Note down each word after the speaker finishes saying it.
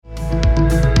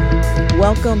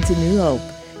Welcome to New Hope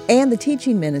and the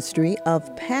teaching ministry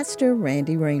of Pastor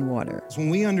Randy Rainwater.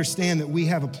 When we understand that we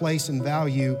have a place and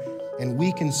value and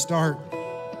we can start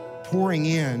pouring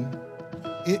in,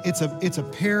 it's a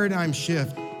paradigm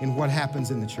shift in what happens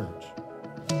in the church.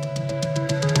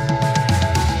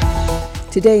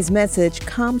 Today's message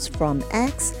comes from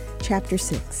Acts chapter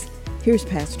 6. Here's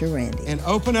Pastor Randy. And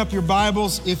open up your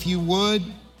Bibles, if you would,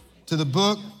 to the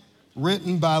book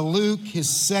written by Luke, his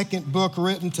second book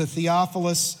written to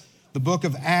Theophilus, the book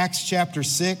of Acts chapter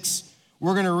 6.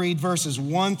 We're going to read verses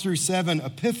 1 through 7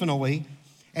 epiphanally.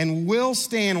 And Will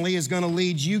Stanley is going to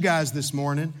lead you guys this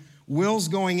morning. Will's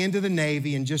going into the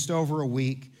Navy in just over a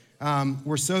week.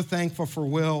 We're so thankful for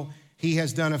Will. He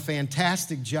has done a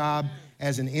fantastic job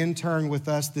as an intern with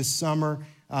us this summer.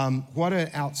 What an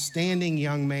outstanding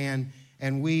young man,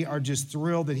 and we are just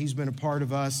thrilled that he's been a part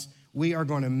of us. We are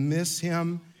going to miss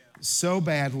him so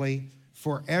badly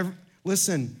forever.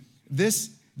 Listen,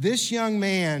 this young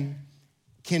man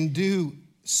can do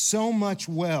so much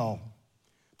well,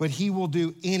 but he will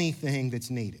do anything that's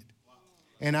needed.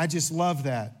 And I just love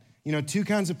that. You know, two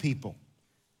kinds of people.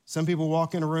 Some people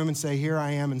walk in a room and say, here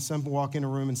I am, and some people walk in a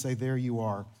room and say, there you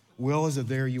are. Will is a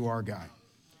there you are guy.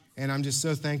 And I'm just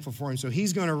so thankful for him. So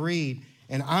he's going to read,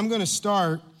 and I'm going to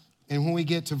start, and when we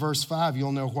get to verse 5,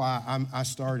 you'll know why I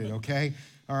started, okay?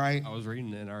 All right? I was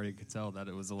reading it, and I already could tell that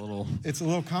it's a little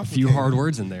complicated. A few hard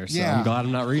words in there, so I'm glad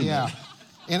I'm not reading it.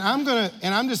 And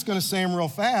I'm just going to say them real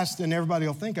fast, and everybody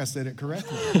will think I said it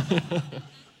correctly.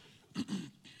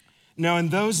 Now, in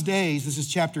those days, this is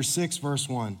chapter 6, verse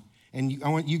 1, and I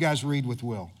want you guys to read with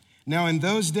Will. Now, in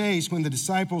those days, when the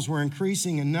disciples were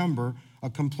increasing in number, a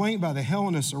complaint by the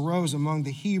Hellenists arose among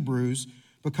the Hebrews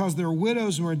because their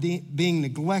widows were being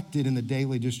neglected in the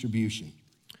daily distribution.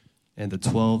 And the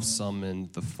 12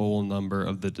 summoned the full number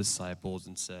of the disciples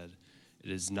and said,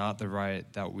 it is not the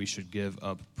right that we should give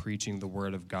up preaching the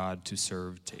word of God to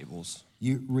serve tables.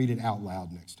 You read it out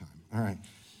loud next time. All right.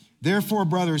 Therefore,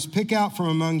 brothers, pick out from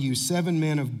among you 7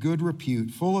 men of good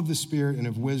repute, full of the Spirit and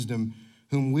of wisdom,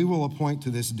 whom we will appoint to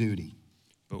this duty.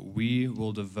 But we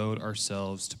will devote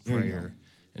ourselves to prayer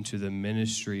and to the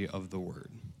ministry of the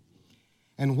word.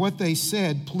 And what they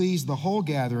said pleased the whole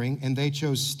gathering, and they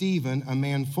chose Stephen, a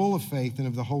man full of faith and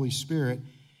of the Holy Spirit,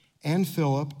 and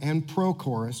Philip, and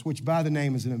Prochorus, which by the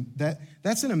name is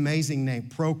that's an amazing name,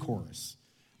 Prochorus.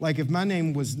 Like if my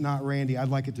name was not Randy, I'd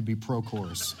like it to be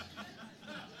Prochorus.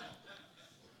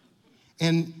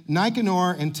 And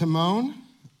Nicanor and Timon,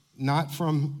 not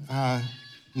from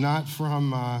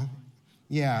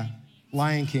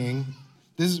Lion King.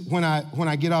 This is when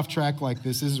I get off track like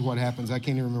this is what happens. I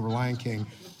can't even remember Lion King.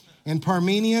 And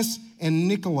Parmenius and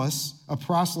Nicholas, a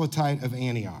proselyte of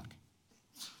Antioch.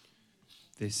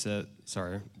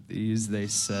 These they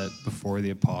set before the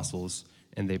apostles,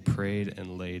 and they prayed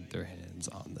and laid their hands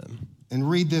on them. And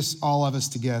read this, all of us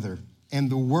together. And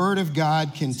the word of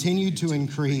God continued to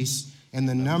increase, and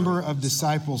the number of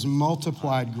disciples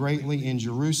multiplied greatly in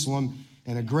Jerusalem,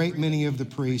 and a great many of the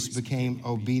priests became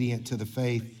obedient to the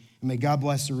faith. And may God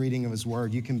bless the reading of his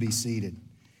word. You can be seated.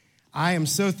 I am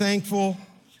so thankful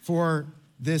for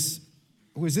this.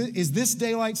 Is this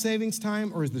daylight savings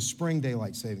time or is the spring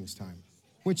daylight savings time?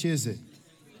 Which is it?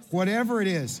 Whatever it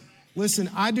is. Listen,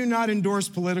 I do not endorse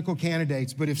political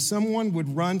candidates, but if someone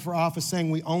would run for office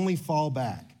saying we only fall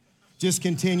back, just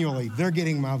continually, they're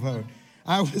getting my vote.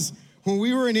 When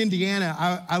we were in Indiana,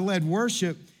 I led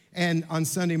worship and on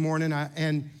Sunday morning,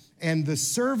 and the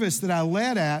service that I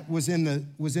led at was in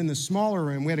the smaller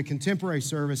room. We had a contemporary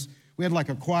service. We had like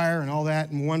a choir and all that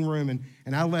in one room,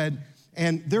 and I led.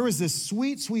 And there was this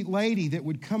sweet, sweet lady that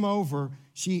would come over.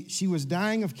 She was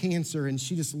dying of cancer, and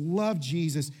she just loved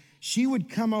Jesus. She would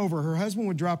come over. Her husband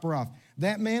would drop her off.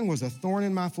 That man was a thorn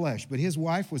in my flesh, but his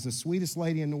wife was the sweetest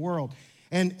lady in the world.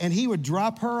 And he would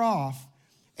drop her off,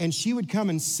 and she would come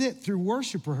and sit through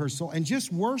worship rehearsal and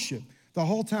just worship the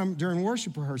whole time during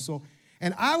worship rehearsal.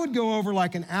 And I would go over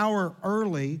like an hour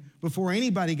early before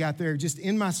anybody got there, just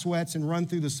in my sweats and run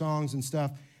through the songs and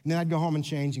stuff. And then I'd go home and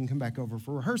change and come back over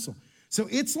for rehearsal. So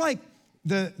it's like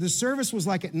the service was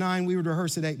like at 9, we would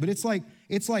rehearse at 8, but it's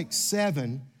like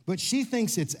 7, but she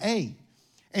thinks it's 8.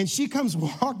 And she comes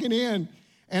walking in,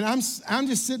 and I'm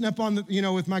just sitting up on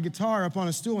the, with my guitar up on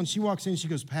a stool, and she walks in and she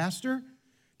goes, Pastor,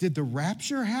 did the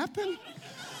rapture happen?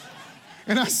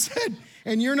 And I said,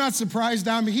 and you're not surprised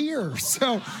I'm here.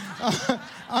 So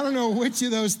I don't know which of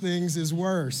those things is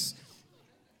worse.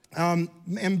 And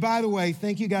by the way,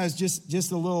 thank you guys,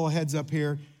 just a little heads up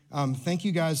here. Thank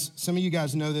you guys. Some of you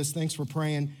guys know this. Thanks for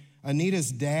praying.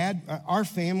 Anita's dad, our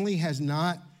family has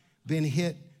not been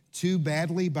hit too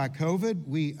badly by COVID.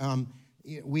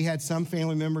 We had some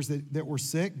family members that were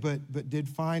sick, but did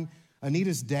fine.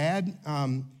 Anita's dad,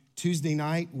 Tuesday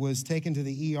night, was taken to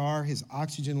the ER. His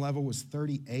oxygen level was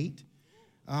 38.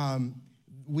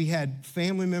 We had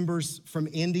family members from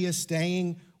India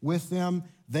staying with them.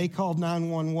 They called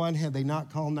 911. Had they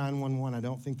not called 911, I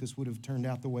don't think this would have turned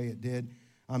out the way it did.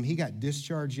 He got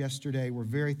discharged yesterday. We're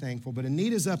very thankful. But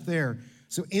Anita's up there.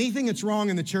 So anything that's wrong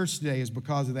in the church today is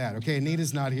because of that. Okay,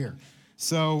 Anita's not here.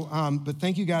 So, but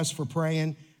thank you guys for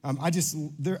praying.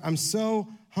 I'm so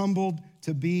humbled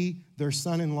to be their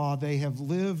son-in-law. They have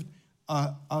lived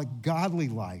a godly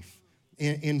life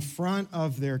in front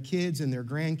of their kids and their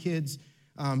grandkids.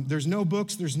 There's no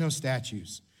books, there's no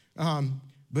statues.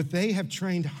 But they have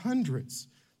trained hundreds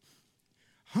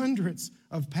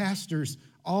of pastors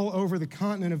all over the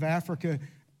continent of Africa,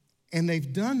 and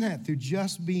they've done that through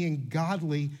just being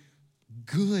godly,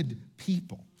 good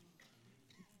people.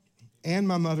 And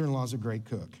my mother-in-law's a great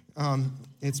cook.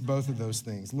 It's both of those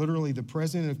things. Literally, the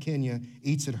president of Kenya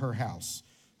eats at her house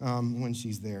when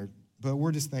she's there. But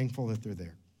we're just thankful that they're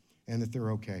there and that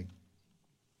they're okay.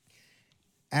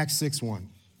 Acts 6:1.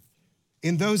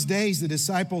 In those days, the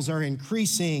disciples are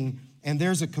increasing, and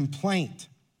there's a complaint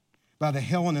by the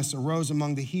Hellenists arose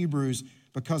among the Hebrews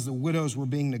because the widows were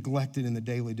being neglected in the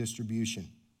daily distribution.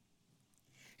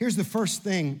 Here's the first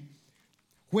thing.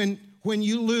 When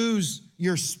you lose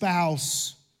your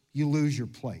spouse, you lose your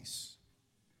place.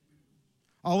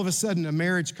 All of a sudden, a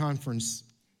marriage conference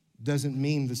doesn't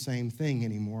mean the same thing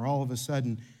anymore. All of a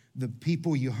sudden, the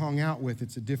people you hung out with,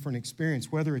 it's a different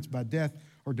experience, whether it's by death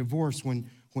or divorce. When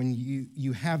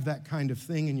you have that kind of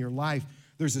thing in your life,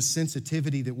 there's a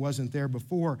sensitivity that wasn't there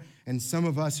before, and some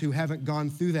of us who haven't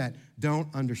gone through that don't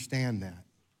understand that.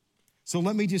 So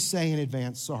let me just say in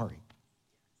advance, sorry.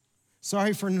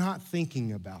 Sorry for not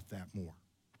thinking about that more.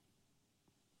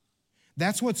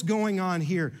 That's what's going on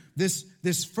here.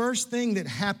 This first thing that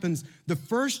happens, the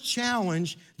first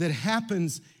challenge that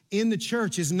happens in the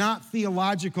church is not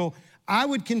theological. I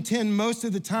would contend most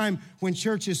of the time when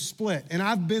churches split, and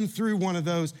I've been through one of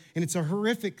those, and it's a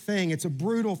horrific thing. It's a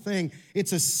brutal thing.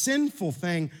 It's a sinful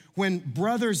thing when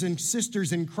brothers and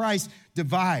sisters in Christ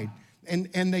divide, and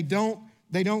they don't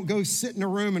go sit in a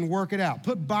room and work it out.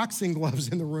 Put boxing gloves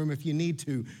in the room if you need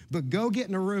to, but go get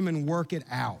in a room and work it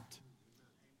out.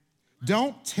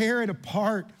 Don't tear it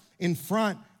apart in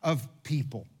front of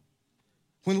people.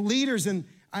 When leaders, and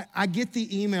I get the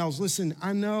emails, listen,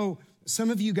 I know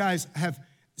some of you guys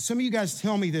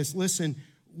tell me this, listen,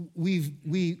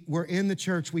 we're in the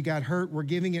church, we got hurt, we're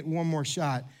giving it one more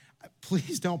shot.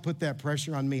 Please don't put that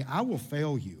pressure on me. I will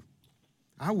fail you.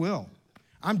 I will.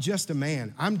 I'm just a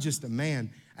man.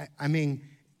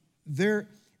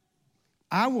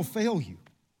 I will fail you.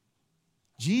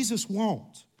 Jesus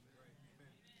won't.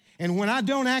 And when I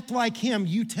don't act like him,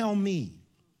 you tell me.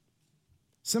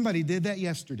 Somebody did that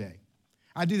yesterday.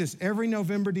 I do this every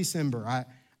November, December.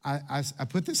 I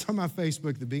put this on my Facebook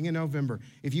at the beginning of November.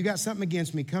 If you got something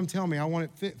against me, come tell me. I want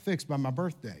it fixed by my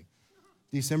birthday,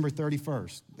 December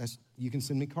 31st. You can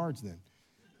send me cards then.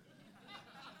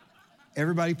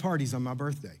 Everybody parties on my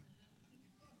birthday.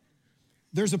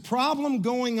 There's a problem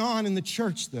going on in the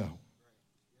church, though.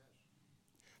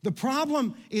 The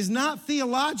problem is not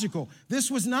theological.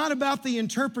 This was not about the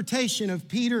interpretation of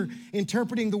Peter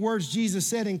interpreting the words Jesus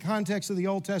said in context of the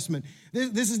Old Testament.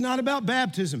 This is not about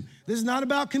baptism. This is not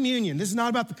about communion. This is not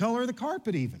about the color of the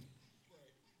carpet even.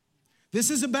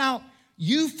 This is about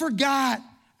you forgot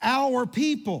our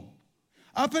people.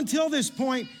 Up until this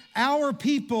point, our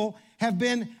people have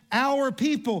been our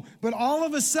people, but all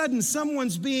of a sudden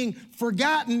someone's being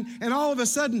forgotten, and all of a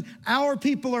sudden our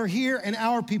people are here and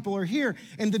our people are here,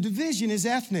 and the division is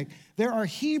ethnic. There are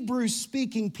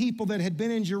Hebrew-speaking people that had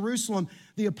been in Jerusalem.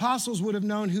 The apostles would have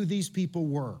known who these people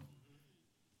were.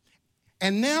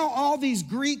 And now all these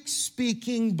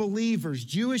Greek-speaking believers,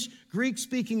 Jewish,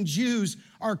 Greek-speaking Jews,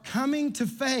 are coming to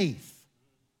faith.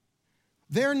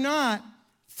 They're not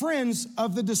friends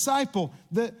of the disciple.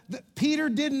 Peter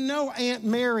didn't know Aunt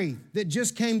Mary that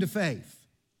just came to faith.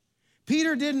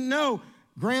 Peter didn't know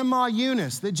Grandma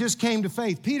Eunice that just came to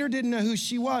faith. Peter didn't know who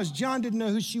she was. John didn't know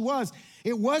who she was.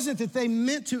 It wasn't that they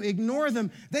meant to ignore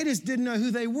them. They just didn't know who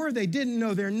they were. They didn't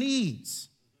know their needs.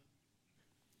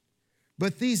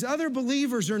 But these other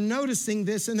believers are noticing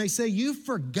this, and they say, "You've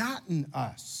forgotten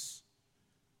us."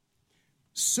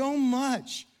 So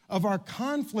much of our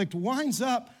conflict winds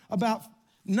up about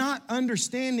not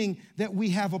understanding that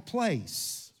we have a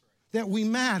place, that we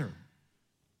matter.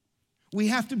 We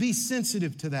have to be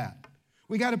sensitive to that.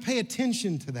 We got to pay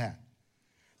attention to that.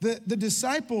 The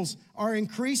disciples are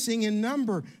increasing in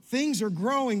number. Things are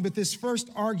growing, but this first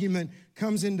argument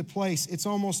comes into place. It's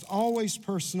almost always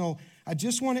personal. I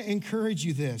just want to encourage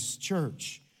you this,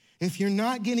 church. If you're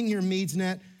not getting your needs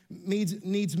met,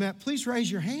 please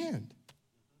raise your hand.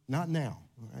 Not now,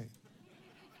 all right?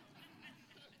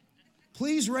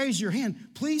 Please raise your hand.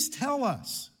 Please tell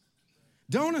us.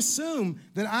 Don't assume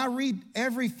that I read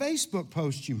every Facebook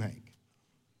post you make.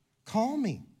 Call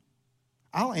me.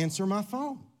 I'll answer my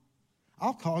phone.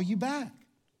 I'll call you back.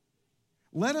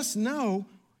 Let us know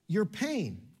your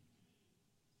pain.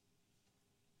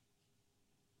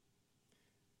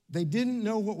 They didn't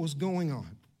know what was going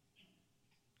on.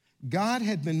 God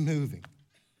had been moving.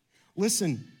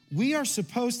 Listen, we are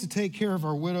supposed to take care of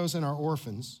our widows and our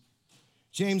orphans.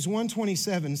 James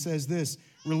 1:27 says this,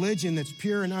 religion that's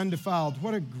pure and undefiled.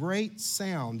 What a great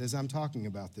sound as I'm talking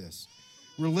about this.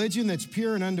 Religion that's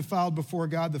pure and undefiled before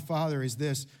God the Father is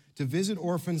this, to visit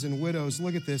orphans and widows,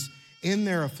 look at this, in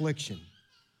their affliction.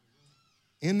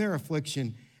 In their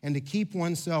affliction, and to keep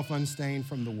oneself unstained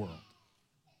from the world.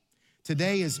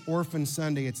 Today is Orphan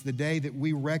Sunday. It's the day that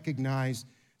we recognize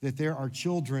that there are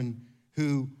children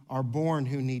who are born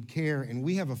who need care, and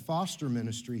we have a foster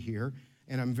ministry here,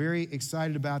 and I'm very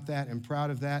excited about that and proud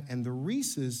of that, and the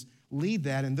Reeses lead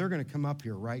that, and they're going to come up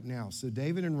here right now. So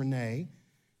David and Renee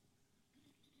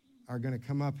are going to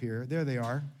come up here. There they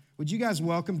are. Would you guys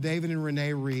welcome David and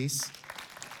Renee Reese?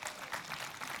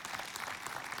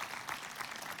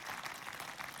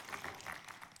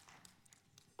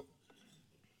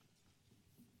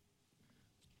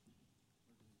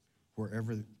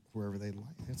 Wherever they'd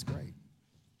like. That's great.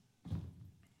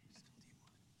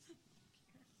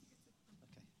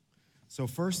 So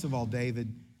first of all,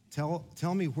 David,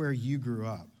 tell me where you grew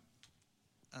up.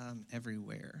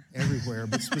 Everywhere. Everywhere,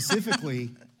 but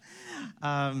specifically...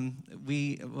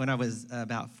 When I was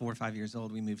about 4 or 5 years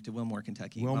old, we moved to Wilmore,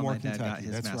 Kentucky. Wilmore, my dad Kentucky. got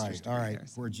his That's master's right. degree All right, there,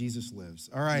 where Jesus lives.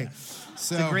 All right. Yeah.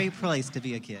 So it's a great place to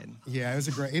be a kid. Yeah,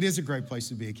 it is a great place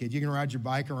to be a kid. You can ride your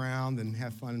bike around and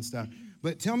have fun and stuff.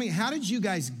 But tell me, how did you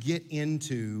guys get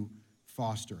into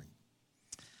fostering?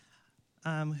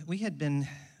 We had been,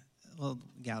 a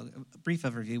brief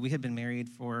overview. We had been married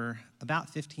for about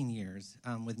 15 years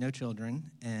with no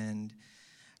children, and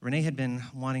Renee had been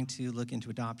wanting to look into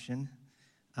adoption.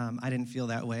 I didn't feel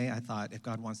that way. I thought if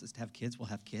God wants us to have kids, we'll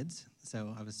have kids.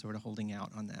 So I was sort of holding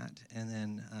out on that. And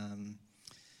then,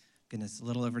 a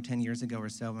little over 10 years ago or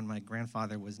so, when my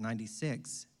grandfather was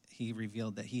 96, he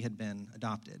revealed that he had been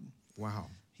adopted. Wow.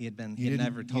 He had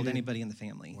never told anybody in the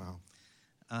family. Wow.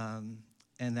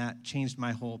 And that changed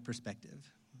my whole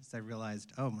perspective. So I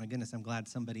realized, oh my goodness, I'm glad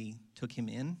somebody took him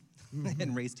in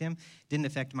and raised him. Didn't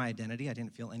affect my identity. I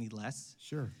didn't feel any less.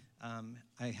 Sure.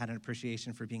 I had an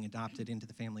appreciation for being adopted into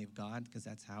the family of God, because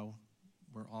that's how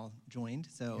we're all joined.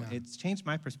 So It's changed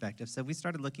my perspective. So we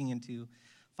started looking into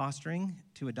fostering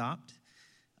to adopt.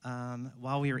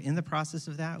 While we were in the process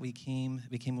of that, we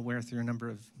became aware through a number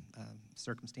of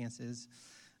circumstances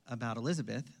about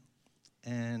Elizabeth.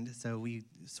 And so we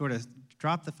sort of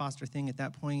dropped the foster thing at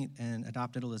that point and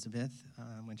adopted Elizabeth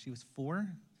when she was 4.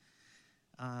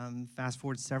 Fast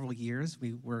forward several years,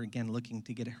 we were again looking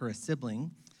to get her a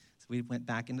sibling. So we went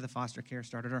back into the foster care,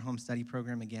 started our home study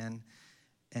program again,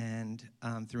 and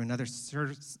through another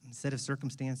set of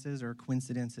circumstances or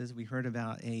coincidences, we heard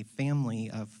about a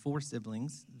family of 4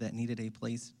 siblings that needed a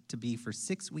place to be for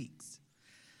 6 weeks.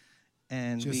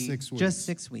 And just 6 weeks. Just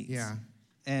 6 weeks. Yeah.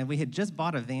 And we had just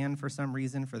bought a van for some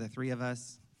reason for the 3 of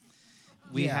us.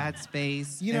 We had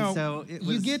space. You know, and so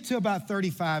you get to about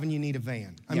 35 and you need a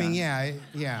van. I mean,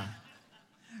 yeah.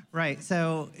 Right.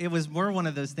 So it was more one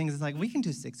of those things. It's like, we can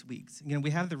do 6 weeks. You know, we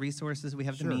have the resources, we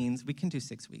have the means. We can do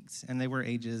 6 weeks. And they were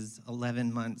ages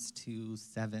 11 months to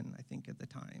 7, I think, at the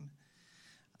time.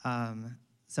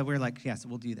 So we're like, yes,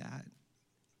 we'll do that.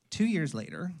 2 years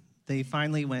later, they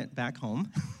finally went back home.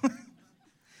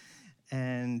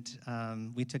 And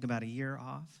we took about a year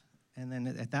off. And then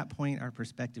at that point, our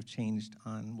perspective changed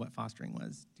on what fostering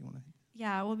was. Do you want to?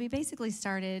 Yeah, well, we basically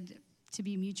started to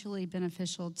be mutually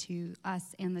beneficial to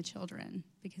us and the children,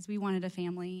 because we wanted a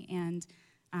family and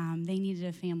they needed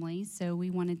a family, so we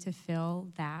wanted to fill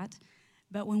that.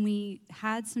 But when we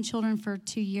had some children for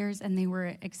 2 years and they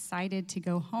were excited to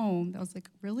go home, I was like,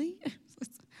 really?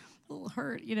 It's a little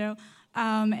hurt, you know?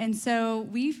 And so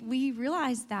we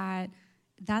realized that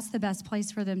that's the best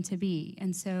place for them to be.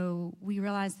 And so we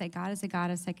realized that God is a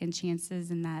God of second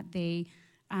chances and that they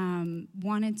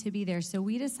wanted to be there. So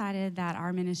we decided that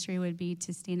our ministry would be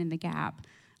to stand in the gap.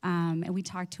 And we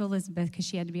talked to Elizabeth, because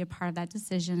she had to be a part of that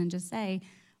decision, and just say,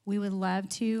 we would love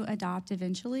to adopt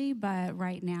eventually, but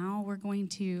right now we're going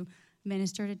to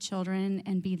minister to children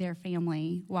and be their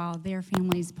family while their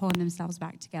family's pulling themselves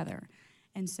back together.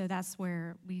 And so that's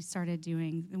where we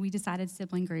decided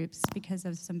sibling groups because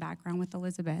of some background with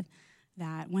Elizabeth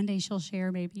that one day she'll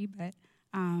share maybe,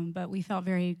 but we felt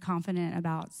very confident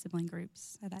about sibling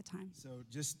groups at that time. So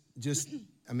just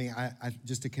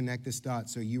to connect this dot,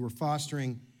 so you were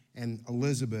fostering, and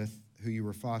Elizabeth, who you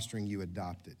were fostering, you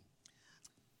adopted.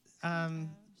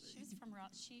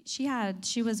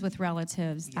 She was with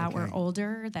relatives that were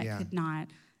older that could not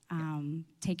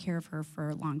take care of her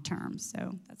for long term.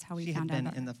 So that's how we found out. She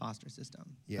had been in the foster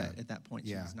system, but at that point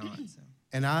she was not. So.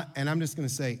 And I'm just going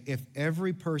to say, if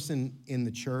every person in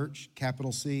the church,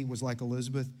 capital C, was like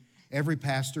Elizabeth,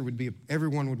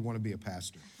 everyone would want to be a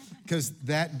pastor. Because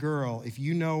that girl, if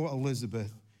you know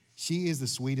Elizabeth, she is the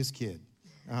sweetest kid,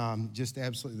 just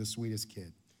absolutely the sweetest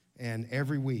kid. And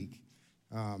every week,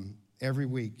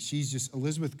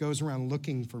 Elizabeth goes around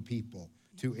looking for people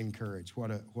to encourage.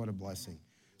 What a blessing.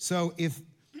 So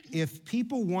if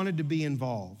people wanted to be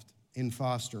involved in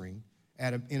fostering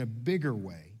in a bigger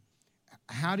way,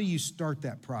 how do you start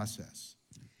that process?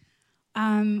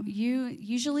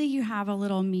 You have a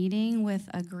little meeting with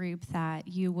a group that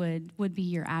you would be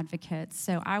your advocates.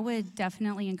 So I would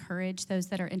definitely encourage those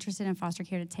that are interested in foster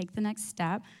care to take the next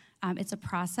step. It's a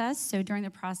process. So during the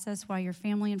process, while your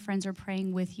family and friends are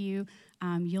praying with you,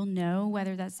 you'll know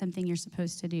whether that's something you're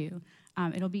supposed to do.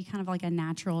 It'll be kind of like a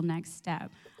natural next step.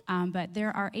 But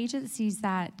there are agencies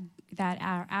that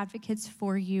are advocates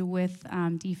for you with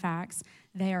DFACS.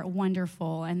 They are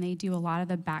wonderful, and they do a lot of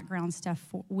the background stuff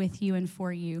with you and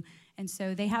for you. And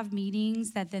so they have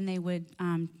meetings that then they would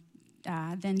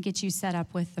then get you set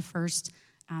up with the first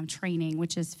training,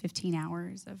 which is 15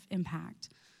 hours of impact.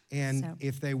 And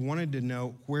if they wanted to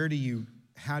know,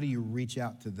 how do you reach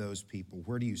out to those people?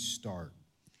 Where do you start?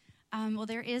 Well,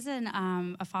 there is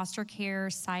a foster care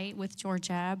site with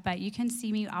Georgia, but you can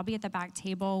see me. I'll be at the back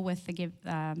table with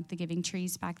the Giving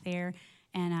Trees back there,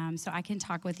 and so I can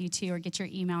talk with you too, or get your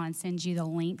email and send you the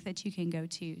link that you can go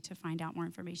to find out more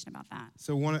information about that.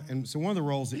 So one of the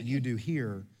roles that you do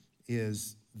here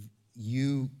is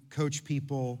you coach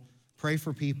people, pray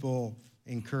for people,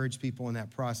 encourage people in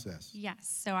that process. Yes,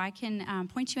 so I can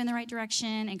point you in the right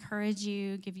direction, encourage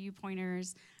you, give you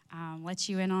pointers. Let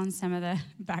you in on some of the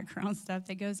background stuff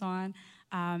that goes on,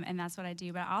 and that's what I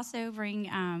do. But I also bring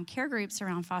care groups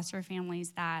around foster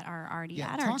families that are already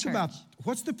at our church. Talk about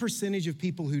what's the percentage of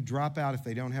people who drop out if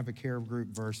they don't have a care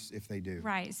group versus if they do?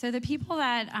 Right, so the people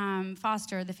that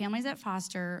foster, the families that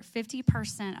foster,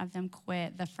 50% of them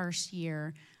quit the first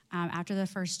year, after the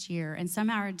first year, and some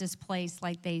are displaced,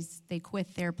 like they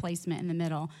quit their placement in the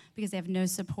middle because they have no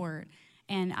support.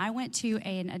 And I went to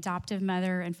an adoptive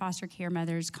mother and foster care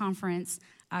mothers conference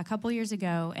a couple years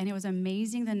ago, and it was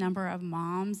amazing the number of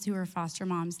moms who are foster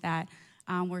moms that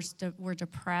were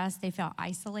depressed. They felt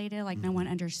isolated, like no one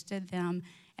understood them.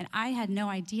 And I had no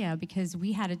idea because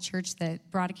we had a church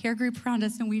that brought a care group around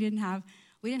us, and we didn't have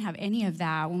any of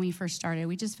that when we first started.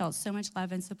 We just felt so much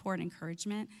love and support and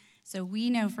encouragement. So we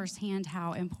know firsthand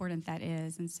how important that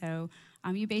is. And so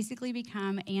you basically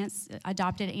become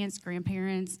adopted aunts,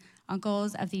 grandparents,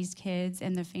 uncles of these kids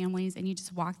and the families, and you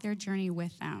just walk their journey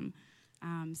with them.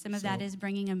 Some of that is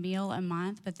bringing a meal a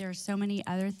month, but there are so many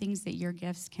other things that your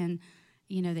gifts can,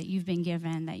 that you've been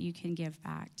given that you can give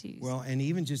back to. Well, and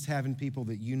even just having people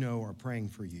that you know are praying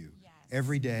for you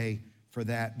every day for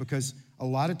that, because a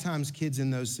lot of times kids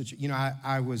in those situations,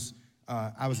 I was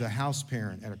a house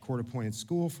parent at a court-appointed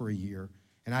school for a year,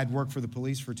 and I'd worked for the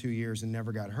police for 2 years and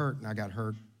never got hurt, and I got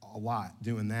hurt a lot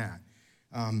doing that.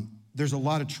 There's a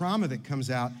lot of trauma that comes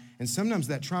out, and sometimes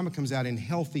that trauma comes out in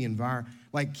healthy environment.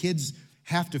 Like kids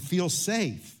have to feel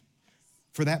safe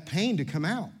for that pain to come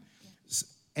out.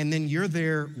 And then you're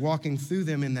there walking through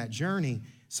them in that journey.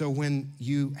 So when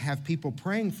you have people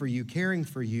praying for you, caring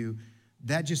for you,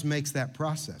 that just makes that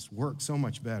process work so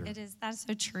much better. It is. That's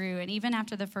so true. And even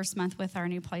after the first month with our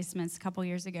new placements a couple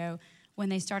years ago, when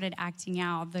they started acting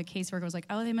out, the caseworker was like,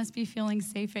 "Oh, they must be feeling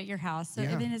safe at your house." So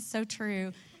then it's so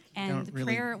true. And really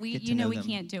prayer, we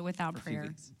can't do it without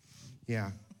prayer.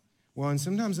 Yeah. Well, and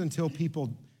sometimes until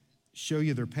people show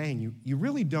you their pain, you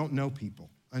really don't know people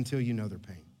until you know their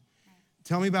pain. Right.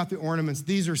 Tell me about the ornaments.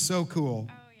 These are so cool.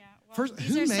 Oh, yeah. Well, first,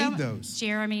 who made those?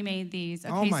 Jeremy made these.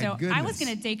 Okay, oh, my goodness. I was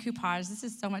going to decoupage. This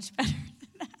is so much better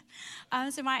than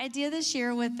that. So my idea this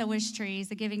year with the Wish Trees,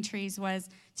 the Giving Trees, was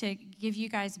to give you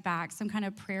guys back some kind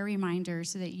of prayer reminder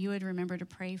so that you would remember to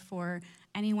pray for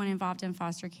anyone involved in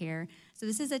foster care. So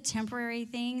this is a temporary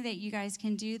thing that you guys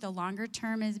can do. The longer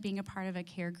term is being a part of a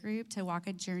care group to walk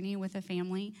a journey with a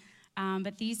family.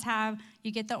 But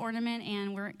you get the ornament,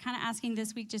 and we're kind of asking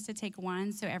this week just to take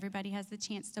one so everybody has the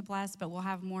chance to bless, but we'll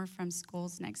have more from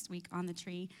schools next week on the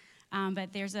tree.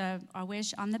 But there's a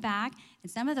wish on the back,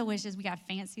 and some of the wishes, we got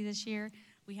fancy this year.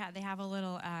 They have a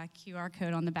little QR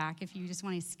code on the back if you just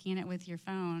want to scan it with your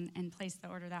phone and place the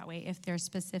order that way if there's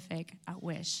specific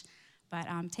wish. But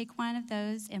take one of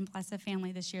those and bless a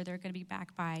family this year. They're going to be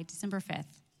back by December 5th.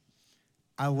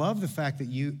 I love the fact that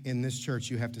you, in this church,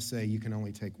 you have to say you can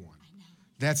only take one.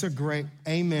 That's a great,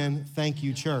 amen, thank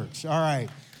you, church. All right,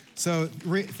 so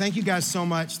thank you guys so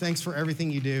much. Thanks for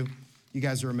everything you do. You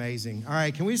guys are amazing. All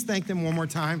right, can we just thank them one more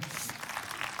time?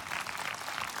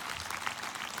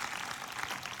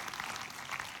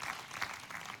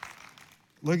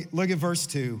 Look at verse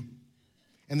 2.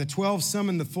 And the 12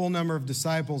 summoned the full number of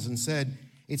disciples and said,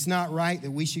 "It's not right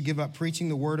that we should give up preaching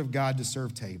the word of God to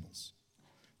serve tables.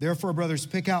 Therefore, brothers,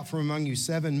 pick out from among you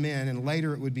 7 men," and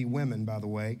later it would be women, by the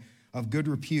way, "of good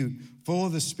repute, full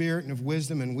of the Spirit and of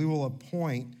wisdom, and we will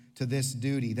appoint to this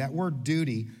duty." That word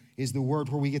duty is the word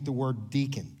where we get the word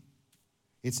deacon.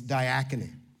 It's diaconate.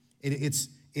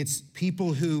 It's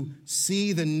people who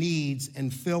see the needs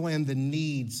and fill in the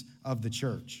needs of the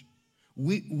church.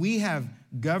 We have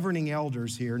governing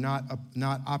elders here, not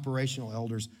operational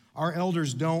elders. Our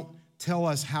elders don't tell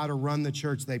us how to run the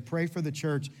church. They pray for the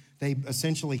church. They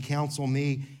essentially counsel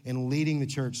me in leading the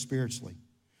church spiritually.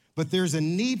 But there's a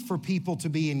need for people to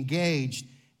be engaged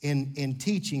in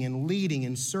teaching and leading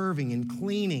and serving and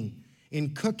cleaning,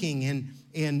 in cooking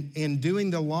and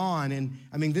doing the lawn. And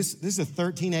I mean, this is a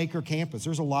 13-acre campus.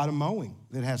 There's a lot of mowing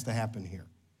that has to happen here.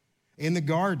 In the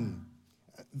garden,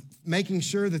 making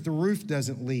sure that the roof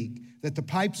doesn't leak, that the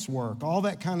pipes work, all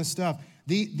that kind of stuff.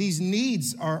 These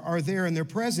needs are there and they're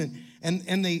present.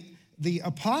 And the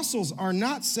apostles are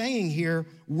not saying here,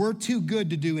 we're too good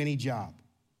to do any job.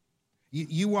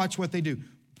 You watch what they do.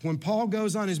 When Paul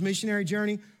goes on his missionary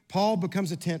journey, Paul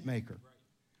becomes a tent maker.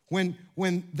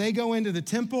 When they go into the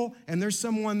temple and there's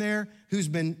someone there who's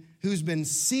been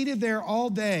seated there all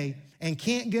day and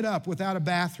can't get up without a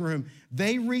bathroom,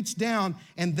 they reach down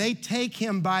and they take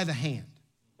him by the hand.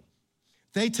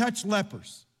 They touch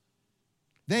lepers.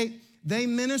 They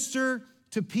minister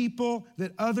to people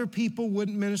that other people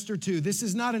wouldn't minister to. This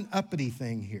is not an uppity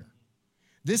thing here.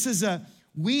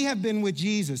 We have been with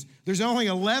Jesus. There's only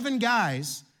 11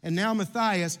 guys, and now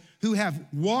Matthias, who have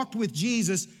walked with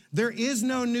Jesus. There is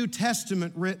no New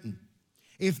Testament written.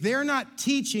 If they're not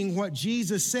teaching what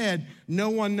Jesus said, no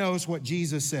one knows what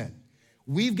Jesus said.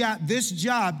 We've got this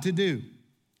job to do.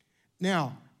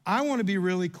 Now, I want to be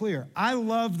really clear. I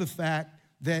love the fact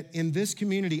that in this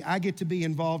community, I get to be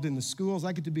involved in the schools.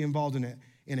 I get to be involved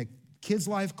in a Kids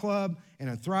Life Club and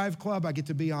a Thrive Club. I get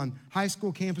to be on high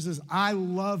school campuses. I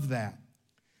love that.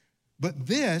 But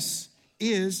this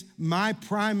is my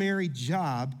primary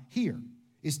job here,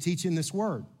 is teaching this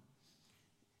word.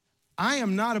 I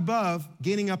am not above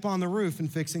getting up on the roof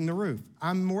and fixing the roof.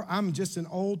 I'm just an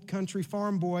old country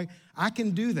farm boy. I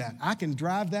can do that. I can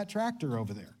drive that tractor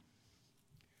over there.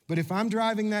 But if I'm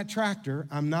driving that tractor,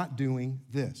 I'm not doing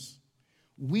this.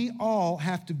 We all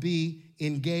have to be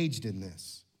engaged in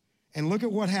this. And look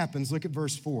at what happens. Look at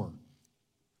verse 4.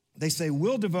 They say,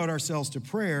 we'll devote ourselves to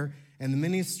prayer and the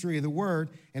ministry of the word.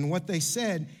 And what they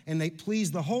said, and they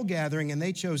pleased the whole gathering, and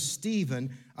they chose Stephen,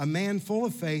 a man full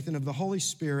of faith and of the Holy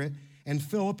Spirit, and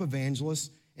Philip,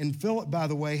 evangelist. And Philip, by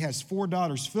the way, has 4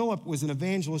 daughters. Philip was an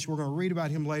evangelist. We're going to read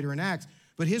about him later in Acts.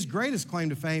 But his greatest claim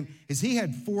to fame is he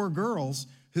had 4 girls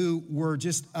who were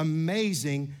just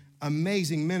amazing,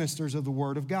 amazing ministers of the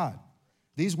word of God.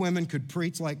 These women could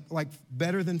preach like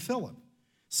better than Philip.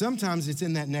 Sometimes it's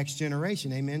in that next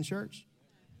generation. Amen, church?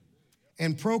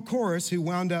 And Prochorus, who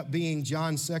wound up being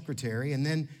John's secretary, and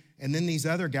then these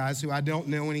other guys who I don't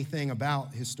know anything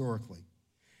about historically.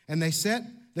 And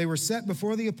they were set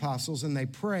before the apostles, and they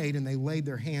prayed, and they laid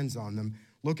their hands on them.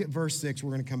 Look at verse 6.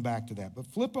 We're going to come back to that. But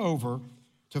flip over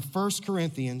to 1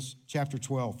 Corinthians chapter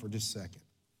 12 for just a second.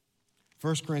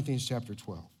 1 Corinthians chapter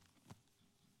 12.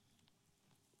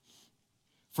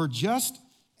 For just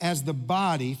as the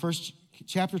body,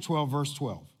 chapter 12, verse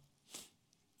 12.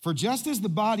 For just as the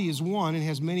body is one and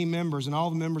has many members, and all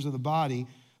the members of the body,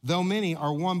 though many,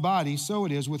 are one body, so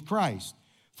it is with Christ.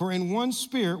 For in one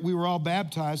spirit we were all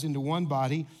baptized into one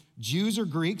body, Jews or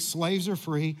Greeks, slaves or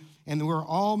free, and we're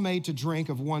all made to drink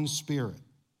of one spirit.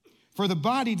 For the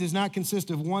body does not consist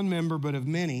of one member, but of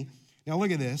many. Now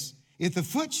look at this. If the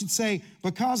foot should say,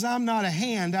 because I'm not a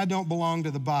hand, I don't belong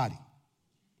to the body,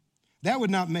 that would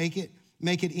not make it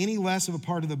any less of a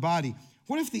part of the body.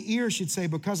 What if the ear should say,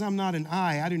 because I'm not an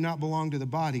eye, I do not belong to the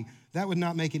body? That would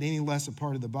not make it any less a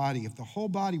part of the body. If the whole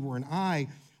body were an eye,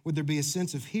 would there be a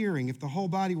sense of hearing? If the whole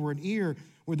body were an ear,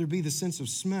 would there be the sense of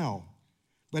smell?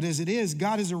 But as it is,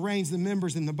 God has arranged the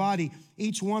members in the body,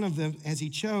 each one of them as he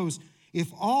chose.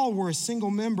 If all were a single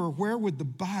member, where would the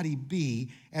body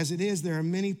be? As it is, there are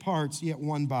many parts, yet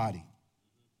one body.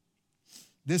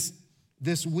 This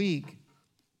week,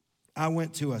 I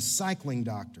went to a cycling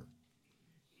doctor,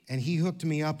 and he hooked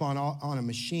me up on a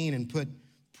machine and put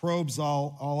probes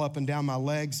all up and down my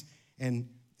legs and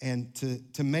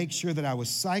to make sure that I was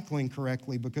cycling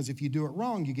correctly, because if you do it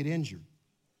wrong, you get injured.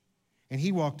 And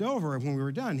he walked over, and when we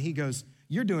were done, he goes,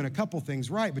 "You're doing a couple things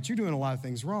right, but you're doing a lot of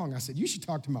things wrong." I said, "You should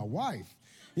talk to my wife,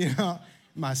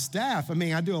 my staff.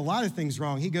 I do a lot of things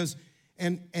wrong." He goes,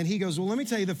 and he goes, "Well, let me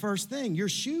tell you the first thing. Your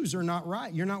shoes are not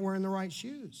right. You're not wearing the right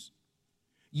shoes.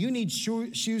 You need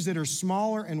shoes that are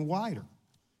smaller and wider."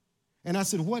 And I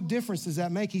said, "What difference does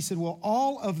that make?" He said, "Well,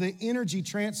 all of the energy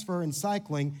transfer in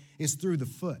cycling is through the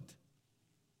foot.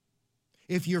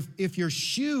 If your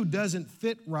shoe doesn't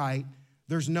fit right,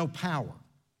 there's no power."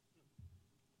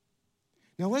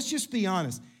 Now, let's just be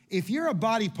honest. If you're a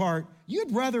body part,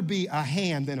 you'd rather be a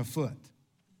hand than a foot.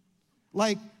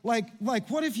 Like,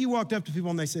 what if you walked up to people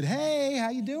and they said, "Hey, how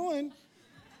you doing?"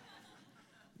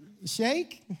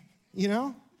 Shake,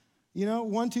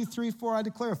 1, 2, 3, 4, I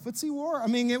declare a footsie war.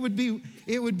 It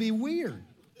would be weird.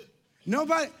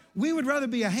 We would rather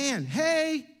be a hand.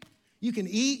 Hey, you can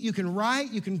eat, you can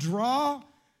write, you can draw,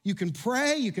 you can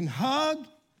pray, you can hug.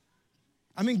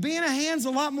 Being a hand's a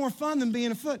lot more fun than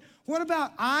being a foot. What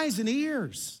about eyes and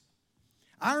ears?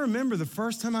 I remember the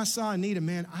first time I saw Anita,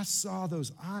 man, I saw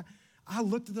those eyes. I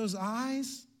looked at those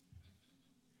eyes.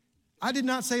 I did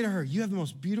not say to her, "You have the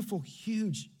most beautiful,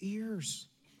 huge ears."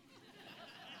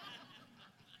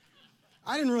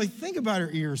 I didn't really think about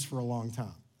her ears for a long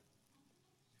time.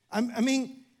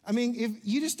 If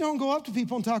you just don't go up to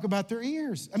people and talk about their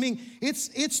ears.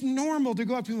 It's normal to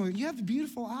go up to people and go, "You have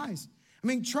beautiful eyes."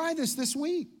 Try this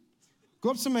week. Go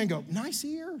up to somebody and go, "Nice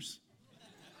ears."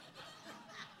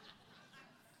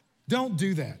 Don't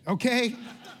do that, okay?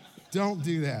 Don't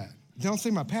do that. Don't say,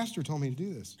 "My pastor told me to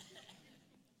do this."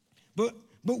 But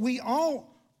we all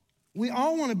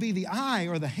want to be the eye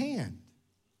or the hand.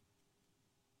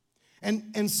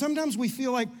 And sometimes we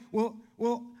feel like,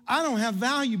 well, I don't have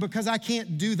value because I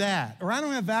can't do that, or I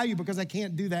don't have value because I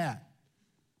can't do that.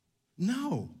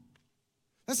 No.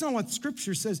 That's not what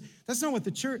Scripture says. That's not what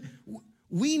the church.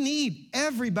 We need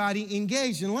everybody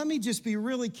engaged. And let me just be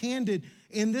really candid.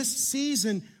 In this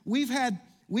season, we've had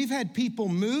people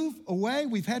move away.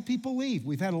 We've had people leave.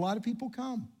 We've had a lot of people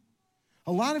come.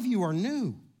 A lot of you are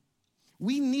new.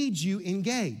 We need you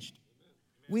engaged.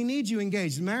 We need you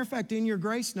engaged. As a matter of fact, in your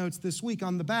grace notes this week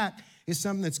on the back is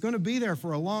something that's going to be there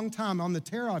for a long time. On the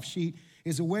tear-off sheet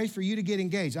is a way for you to get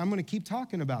engaged. I'm going to keep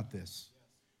talking about this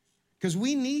because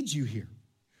we need you here.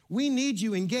 We need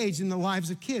you engaged in the lives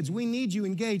of kids. We need you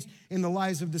engaged in the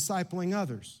lives of discipling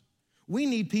others. We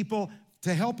need people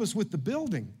to help us with the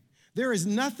building. There is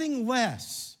nothing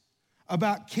less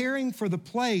about caring for the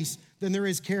place than there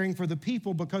is caring for the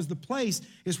people, because the place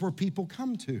is where people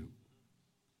come to.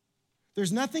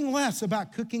 There's nothing less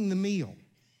about cooking the meal.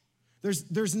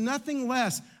 There's nothing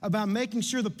less about making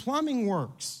sure the plumbing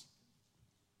works.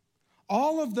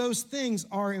 All of those things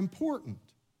are important.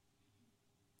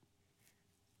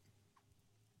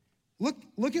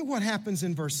 Look at what happens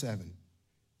in verse 7.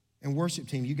 And worship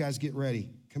team, you guys get ready.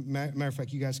 Matter of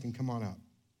fact, you guys can come on up.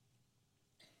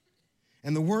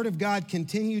 And the word of God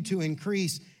continued to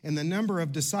increase, and the number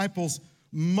of disciples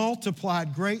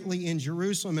multiplied greatly in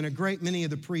Jerusalem, and a great many of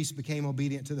the priests became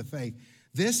obedient to the faith.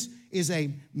 This is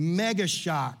a mega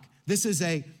shock. This is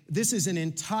an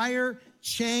entire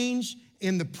change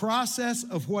in the process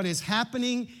of what is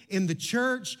happening in the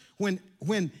church when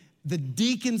the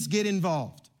deacons get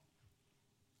involved.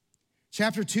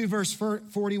 Chapter 2, verse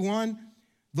 41,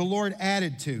 the Lord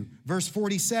added to. Verse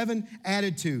 47,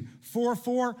 added to.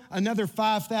 4:4, another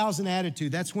 5,000 added to.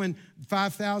 That's when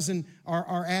 5,000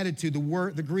 are added to.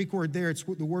 The Greek word there, it's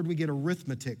the word we get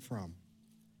arithmetic from.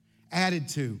 Added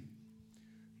to.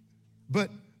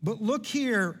 But look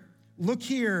here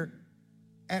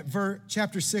at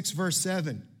chapter 6, verse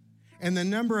 7. And the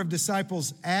number of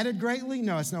disciples added greatly?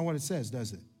 No, that's not what it says,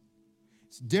 does it?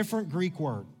 It's a different Greek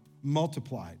word,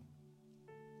 multiplied.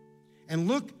 And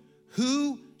look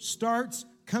who starts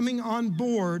coming on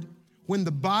board when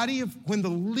the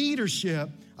leadership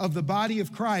of the body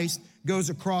of Christ goes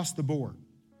across the board.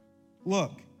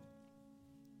 Look,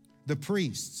 the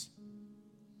priests.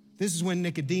 This is when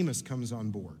Nicodemus comes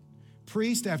on board.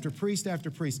 Priest after priest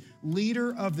after priest,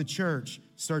 leader of the church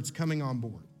starts coming on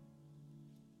board.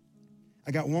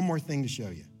 I got one more thing to show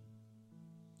you.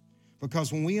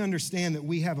 Because when we understand that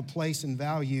we have a place and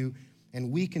value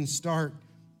and we can start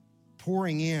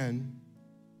pouring in,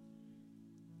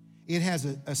 it has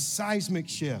a seismic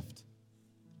shift.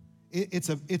 It's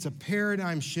a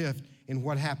paradigm shift in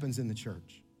what happens in the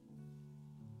church.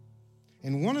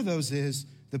 And one of those is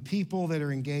the people that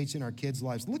are engaged in our kids'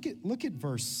 lives. Look at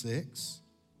verse 6.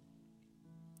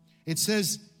 It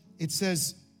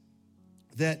says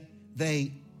that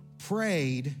they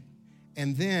prayed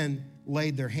and then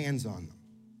laid their hands on them.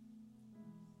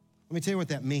 Let me tell you what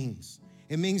that means.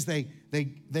 It means they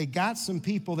got some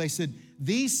people, they said,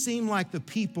 these seem like the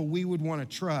people we would want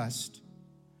to trust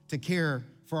to care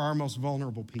for our most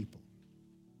vulnerable people.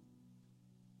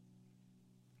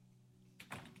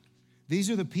 These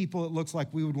are the people it looks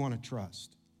like we would want to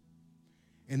trust.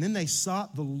 And then they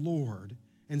sought the Lord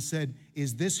and said,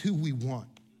 is this who we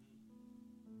want?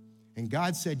 And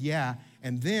God said, yeah.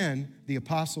 And then the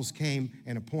apostles came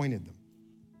and appointed them.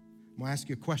 I'm going to ask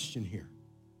you a question here.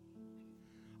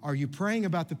 Are you praying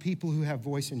about the people who have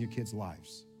voice in your kids'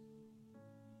 lives?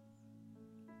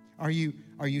 Are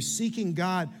you seeking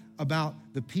God about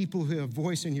the people who have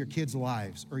voice in your kids'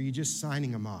 lives, or are you just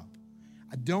signing them up?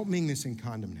 I don't mean this in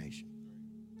condemnation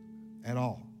at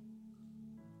all.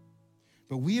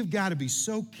 But we have got to be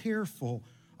so careful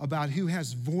about who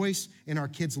has voice in our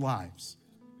kids' lives.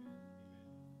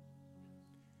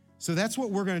 So that's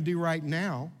what we're going to do right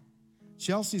now.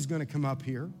 Chelsea's going to come up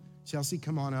here. Chelsea,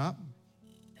 come on up.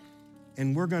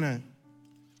 And we're going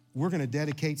to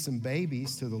dedicate some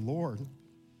babies to the Lord.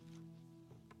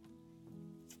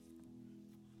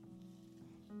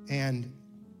 And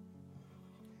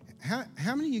how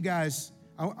many of you guys,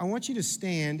 I want you to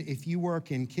stand if you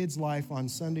work in Kids Life on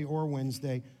Sunday or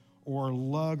Wednesday or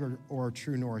Lug or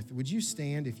True North. Would you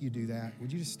stand if you do that?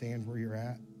 Would you just stand where you're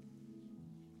at?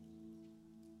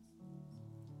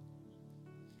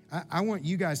 I want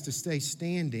you guys to stay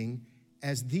standing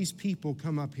as these people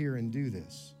come up here and do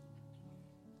this.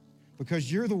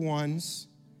 Because you're the ones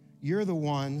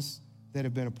that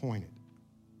have been appointed.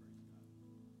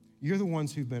 You're the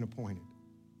ones who've been appointed.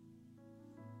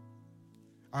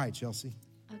 All right, Chelsea.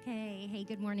 Okay. Hey,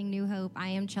 good morning, New Hope. I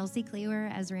am Chelsea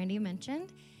Cleaver, as Randy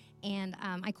mentioned, and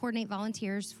I coordinate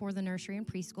volunteers for the nursery and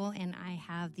preschool, and I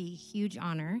have the huge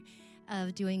honor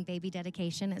of doing baby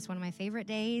dedication. It's one of my favorite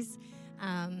days.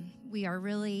 We are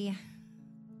really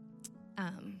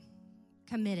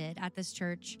committed at this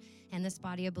church and this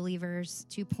body of believers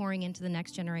to pouring into the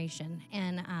next generation.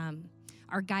 And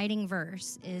our guiding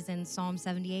verse is in Psalm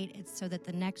 78. It's so that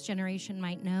the next generation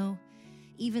might know,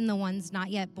 even the ones not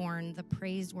yet born, the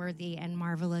praiseworthy and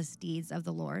marvelous deeds of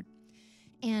the Lord.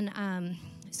 And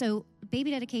so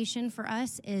baby dedication for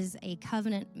us is a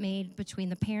covenant made between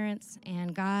the parents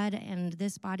and God and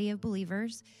this body of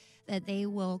believers that they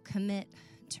will commit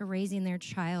to raising their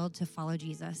child to follow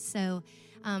Jesus. So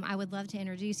I would love to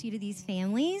introduce you to these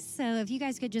families. So if you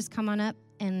guys could just come on up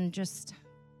and just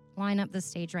line up the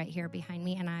stage right here behind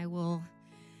me, and I will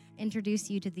introduce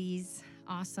you to these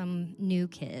awesome new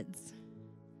kids.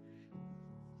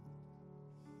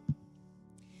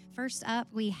 First up,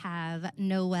 we have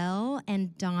Noel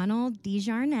and Donald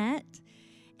DeJarnette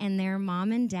and their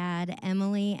mom and dad,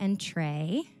 Emily and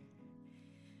Trey.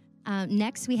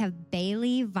 Next, we have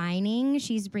Bailey Vining.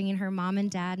 She's bringing her mom and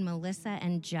dad, Melissa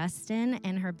and Justin,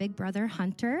 and her big brother,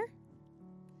 Hunter.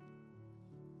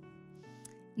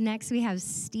 Next, we have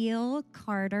Steele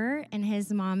Carter and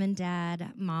his mom and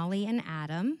dad, Molly and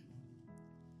Adam.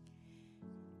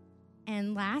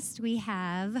 And last, we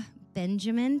have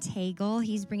Benjamin Tagle.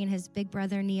 He's bringing his big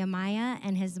brother, Nehemiah,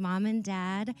 and his mom and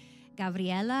dad,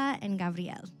 Gabriela and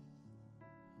Gabriel.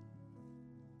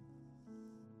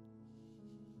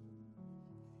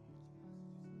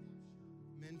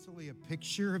 Mentally, a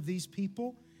picture of these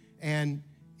people. And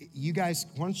you guys,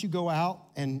 once you go out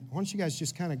and once you guys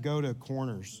just kind of go to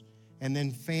corners, and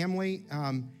then family,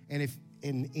 and if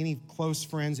in any close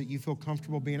friends that you feel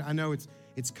comfortable being, I know it's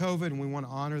COVID and we want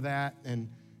to honor that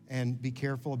and be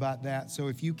careful about that. So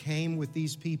if you came with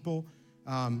these people,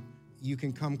 you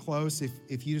can come close.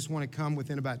 If you just want to come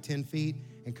within about 10 feet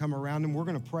and come around them, we're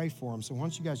going to pray for them. So why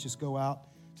don't you guys just go out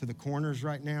to the corners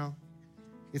right now?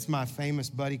 It's my famous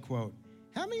buddy quote.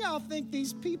 How many of y'all think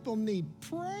these people need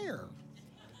prayer?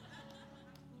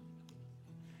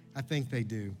 I think they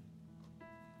do.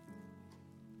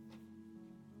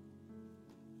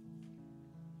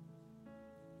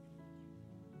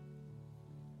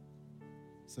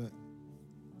 So,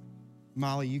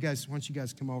 Molly, why don't you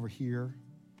guys come over here?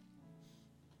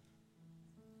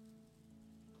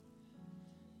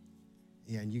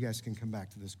 Yeah, and you guys can come back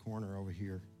to this corner over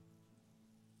here.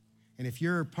 And if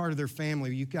you're part of their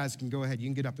family, you guys can go ahead. You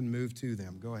can get up and move to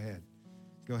them. Go ahead.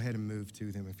 go ahead and move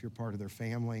to them. If you're part of their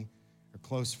family or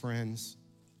close friends,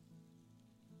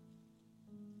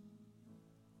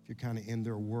 if you're kind of in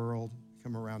their world,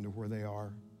 come around to where they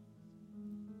are.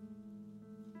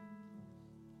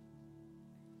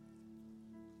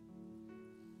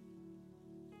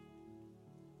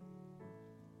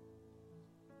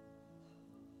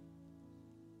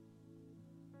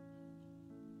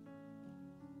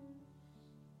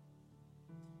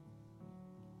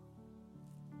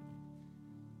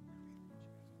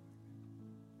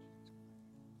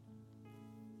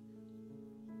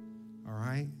 All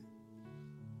right?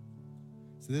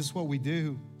 So this is what we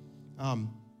do.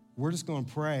 We're just going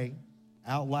to pray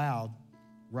out loud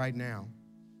right now.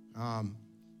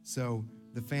 So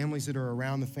the families that are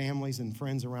around the families and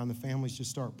friends around the families, just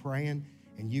start praying,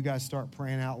 and you guys start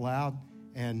praying out loud,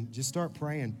 and just start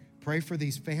praying. Pray for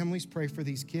these families, pray for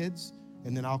these kids,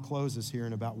 and then I'll close this here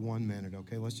in about 1 minute,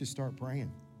 okay? Let's just start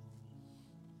praying.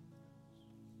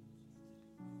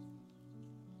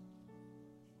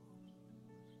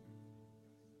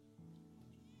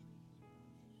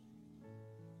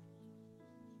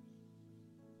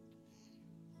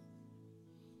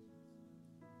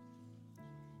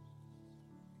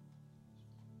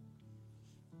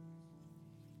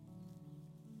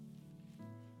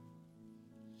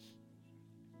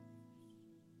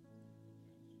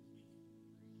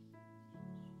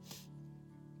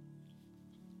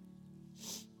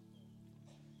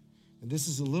 This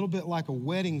is a little bit like a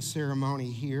wedding ceremony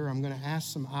here. I'm going to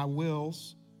ask some I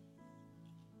wills.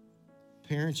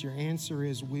 Parents, your answer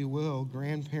is we will.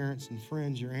 Grandparents and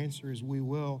friends, your answer is we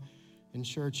will. In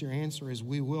church, your answer is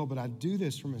we will. But I do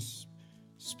this from a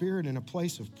spirit and a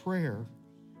place of prayer,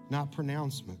 not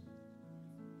pronouncement.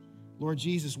 Lord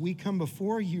Jesus, we come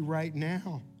before you right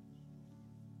now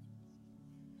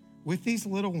with these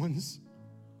little ones.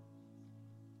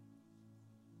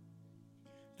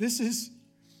 This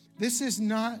is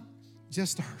not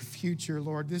just our future,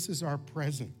 Lord. This is our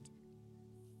present.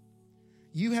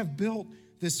 You have built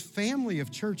this family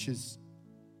of churches,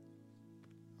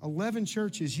 11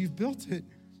 churches. You've built it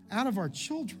out of our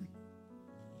children.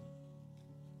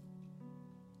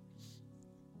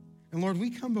 And Lord,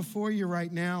 we come before you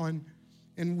right now,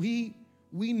 and we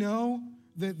know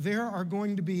that there are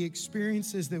going to be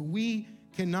experiences that we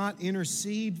cannot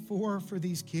intercede for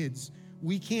these kids.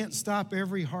 We can't stop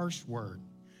every harsh word.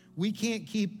 We can't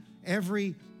keep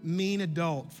every mean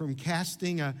adult from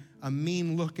casting a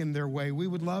mean look in their way. We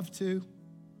would love to.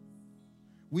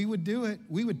 We would do it.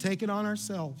 We would take it on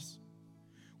ourselves.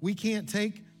 We can't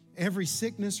take every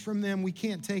sickness from them. We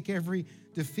can't take every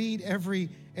defeat, every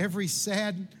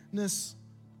sadness.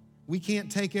 We can't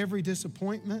take every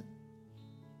disappointment.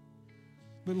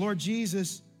 But Lord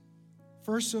Jesus,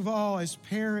 first of all, as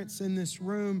parents in this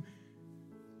room,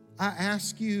 I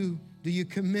ask you, do you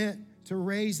commit to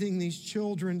raising these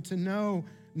children to know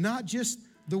not just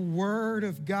the Word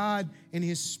of God and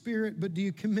His Spirit, but do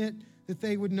you commit that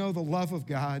they would know the love of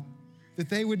God, that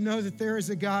they would know that there is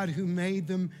a God who made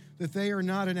them, that they are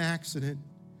not an accident,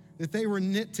 that they were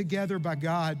knit together by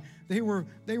God. They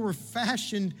were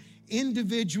fashioned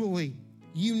individually,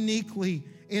 uniquely,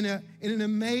 in an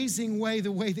amazing way,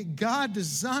 the way that God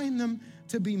designed them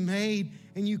to be made.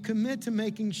 And you commit to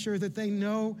making sure that they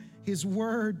know His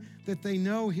Word, that they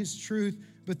know His truth,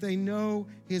 but they know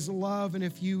His love. And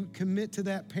if you commit to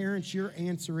that, parents, your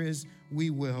answer is, we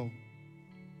will.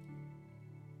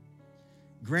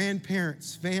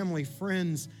 Grandparents, family,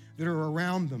 friends that are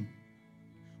around them,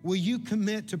 will you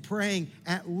commit to praying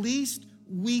at least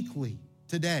weekly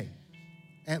today,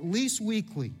 at least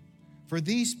weekly, for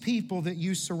these people that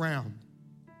you surround?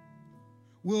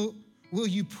 Will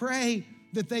you pray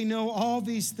that they know all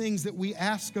these things that we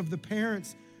ask of the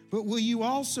parents, but will you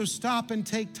also stop and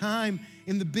take time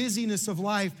in the busyness of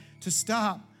life to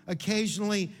stop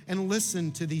occasionally and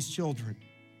listen to these children,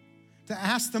 to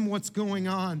ask them what's going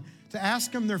on, to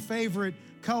ask them their favorite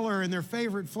color and their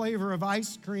favorite flavor of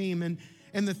ice cream and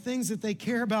the things that they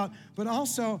care about, but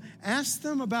also ask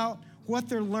them about what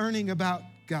they're learning about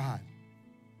God?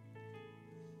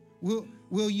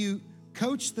 Will you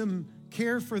coach them,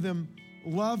 care for them,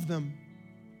 love them,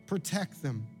 protect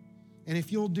them? And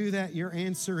if you'll do that, your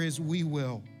answer is, we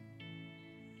will.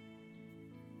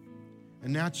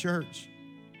 And now, church,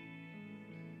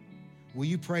 will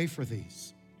you pray for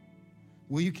these?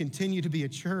 Will you continue to be a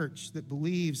church that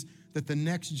believes that the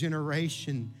next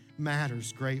generation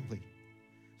matters greatly?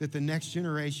 That the next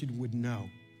generation would know,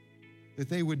 that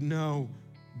they would know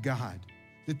God,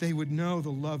 that they would know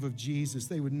the love of Jesus,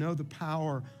 they would know the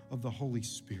power of the Holy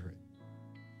Spirit.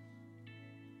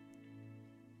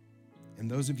 And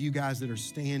those of you guys that are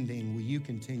standing, will you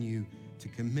continue to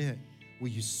commit will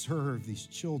you serve these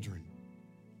children?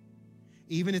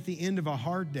 Even at the end of a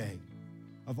hard day,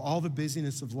 of all the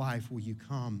busyness of life, will you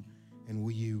come and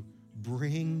will you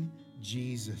bring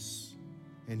Jesus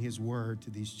and his word to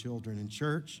these children? And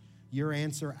church, your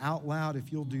answer out loud,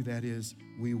 if you'll do that, is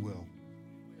we will.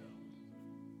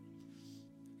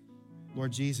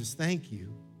 Lord Jesus, thank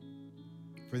you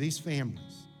for these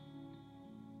families.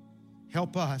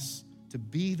 Help us to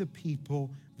be the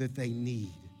people that they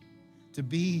need, to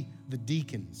be the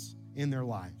deacons in their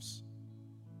lives.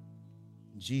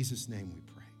 In Jesus' name we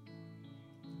pray.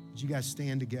 Would you guys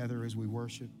stand together as we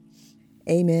worship?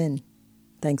 Amen.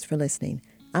 Thanks for listening.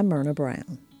 I'm Myrna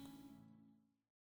Brown.